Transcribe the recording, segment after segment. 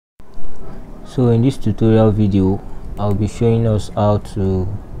So in this tutorial video, I'll be showing us how to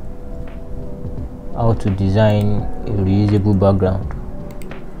design a reusable background.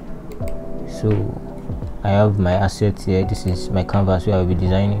 So I have my assets here. This is my canvas where I'll be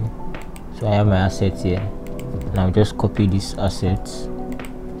designing. So I have my assets here, and I'll just copy these assets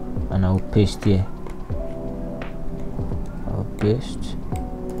and I'll paste here. I'll paste.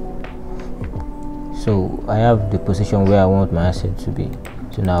 So I have the position where I want my asset to be.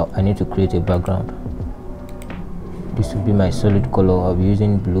 So now I need to create a background. This will be my solid color. I'll be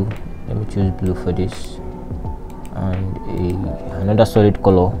using blue. Let me choose blue for this, and another solid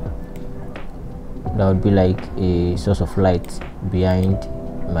color that would be like a source of light behind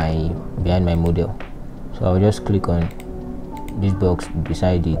my model. So I'll just click on this box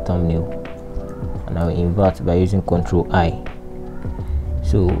beside the thumbnail and I'll invert by using Ctrl I.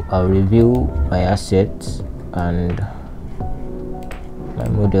 So I'll reveal my assets and my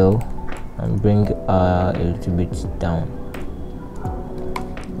model and bring a little bit down.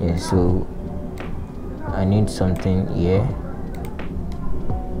 Yeah, so I need something here.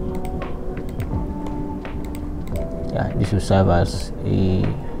 Yeah, this will serve as a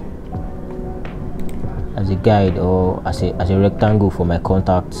guide or as a rectangle for my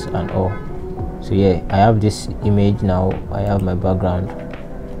contacts and all. So yeah, I have this image now. I have my background.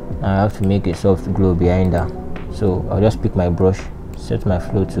 Now I have to make a soft glow behind that. So I'll just pick my brush, set my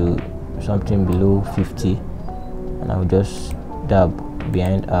flow to something below 50, and I'll just dab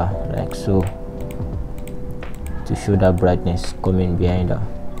behind her like so to show that brightness coming behind her.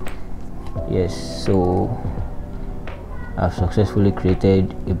 Yes, so I've successfully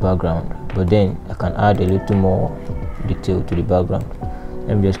created a background, but then I can add a little more detail to the background.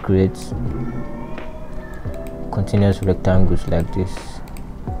 Let me just create continuous rectangles like this.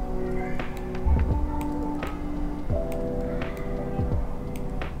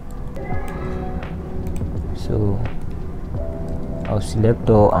 So I'll select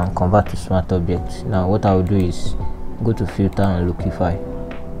all and convert to smart objects. Now what I'll do is go to filter and lookify.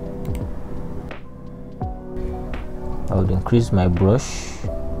 I would increase my brush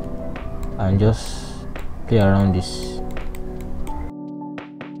and just play around this.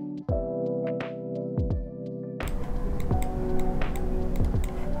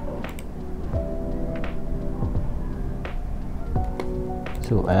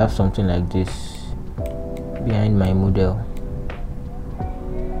 So I have something like this behind my model,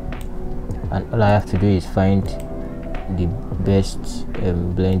 and all I have to do is find the best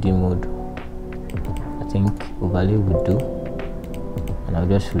blending mode. I think overlay would do, and I'll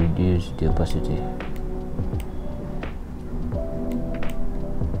just reduce the opacity.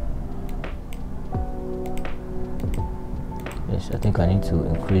 Yes, I think I need to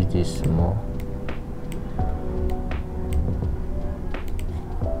increase this more.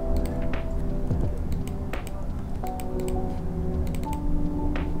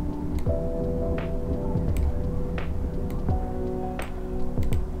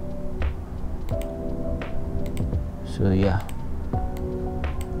 So yeah,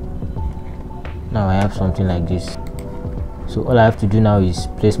 now I have something like this. So all I have to do now is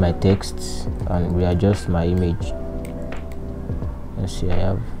place my text and readjust my image. Let's see, I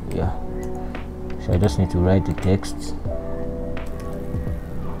have, yeah, so I just need to write the text.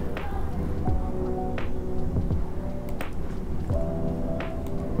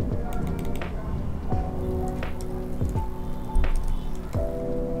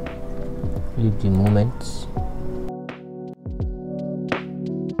 Leave the moments.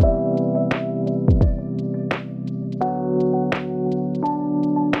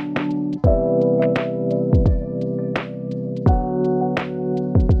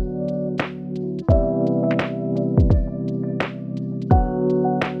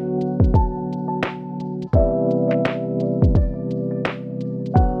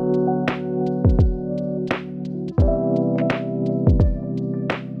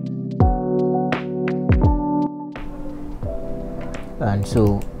 And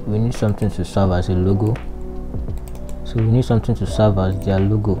so we need something to serve as a logo. So we need something to serve as their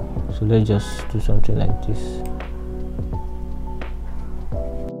logo. So let's just do something like this.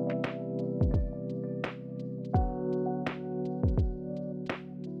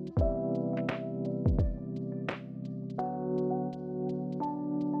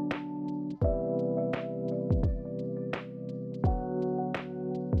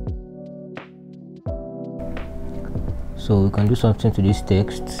 So we can do something to this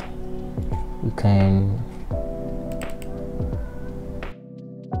text. We can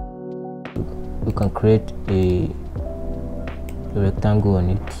create a rectangle on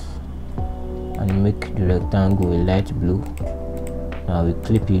it and make the rectangle a light blue. Now we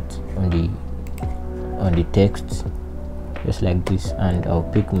clip it on the on the text just like this, and I'll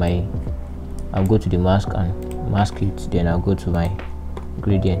go to the mask and mask it. Then I'll go to my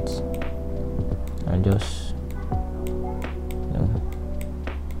gradients and just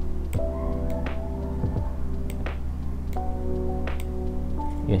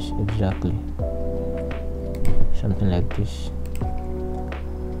yes, exactly, something like this.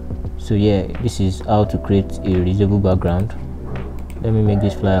 So yeah, this is how to create a reusable background. Let me make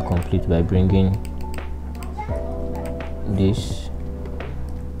this flyer complete by bringing this.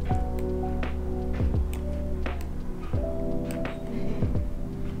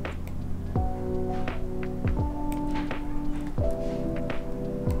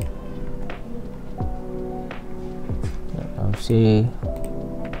 I'll say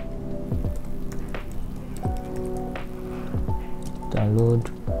download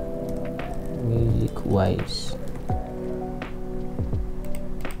music wise.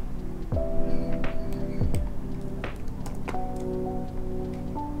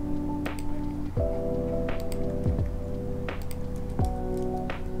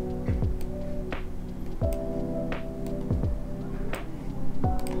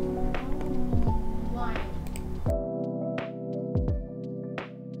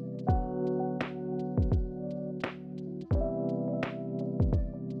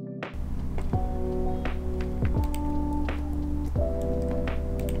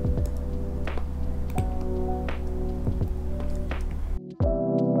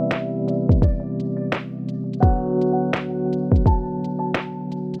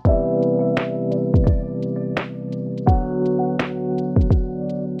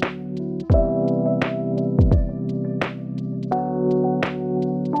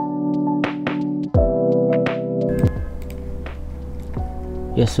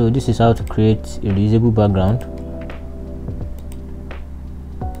 Yes, so this is how to create a reusable background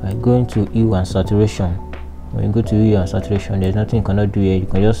by going to hue and saturation. When you go to hue and saturation, there's nothing you cannot do here. You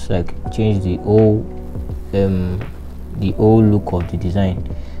can just like change the whole look of the design.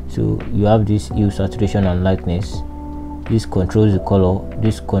 So you have this hue, saturation and lightness. This controls the color.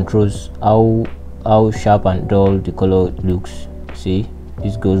 This controls how sharp and dull the color looks. See,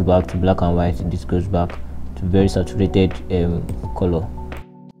 this goes back to black and white. This goes back to very saturated color.